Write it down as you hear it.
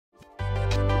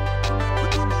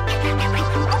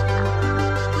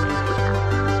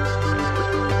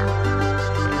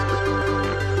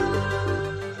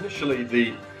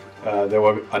there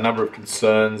were a number of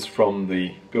concerns from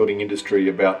the building industry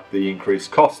about the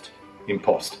increased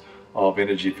impost of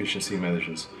energy efficiency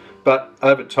measures. But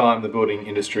over time the building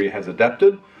industry has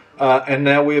adapted and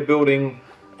now we're building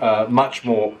much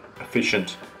more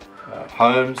efficient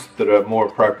homes that are more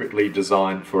appropriately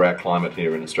designed for our climate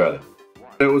here in Australia.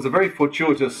 It was a very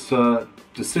fortuitous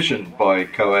decision by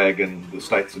COAG and the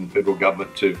states and federal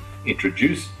government to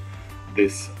introduce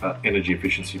this energy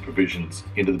efficiency provisions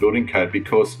into the building code,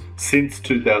 because since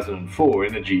 2004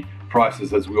 energy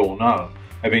prices, as we all know,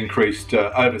 have increased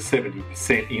over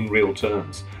 70% in real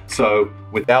terms. So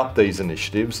without these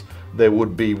initiatives there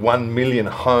would be 1 million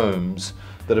homes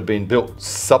that have been built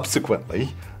subsequently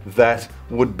that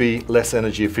would be less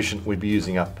energy efficient. We'd be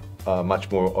using up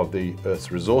much more of the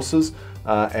Earth's resources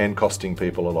and costing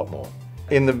people a lot more.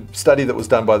 In the study that was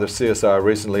done by the CSR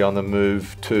recently on the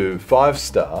move to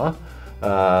 5-star,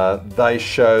 they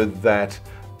showed that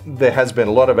there has been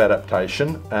a lot of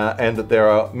adaptation and that there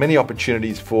are many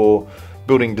opportunities for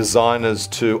building designers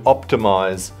to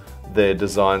optimise their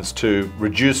designs to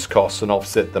reduce costs and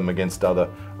offset them against other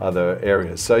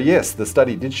areas. So yes, the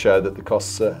study did show that the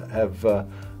costs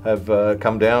have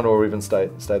come down, or even stayed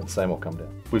the same or come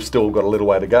down. We've still got a little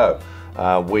way to go.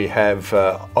 We have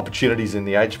opportunities in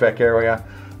the HVAC area.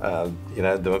 You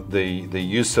know, the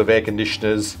use of air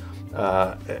conditioners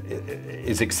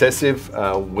is excessive.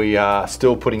 We are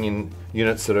still putting in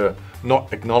units that are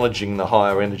not acknowledging the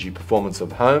higher energy performance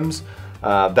of homes.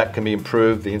 That can be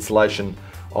improved. The insulation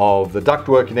of the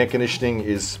ductwork in air conditioning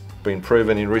is been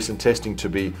proven in recent testing to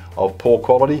be of poor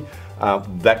quality.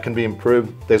 That can be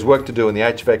improved. There's work to do in the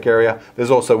HVAC area.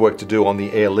 There's also work to do on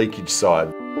the air leakage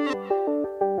side.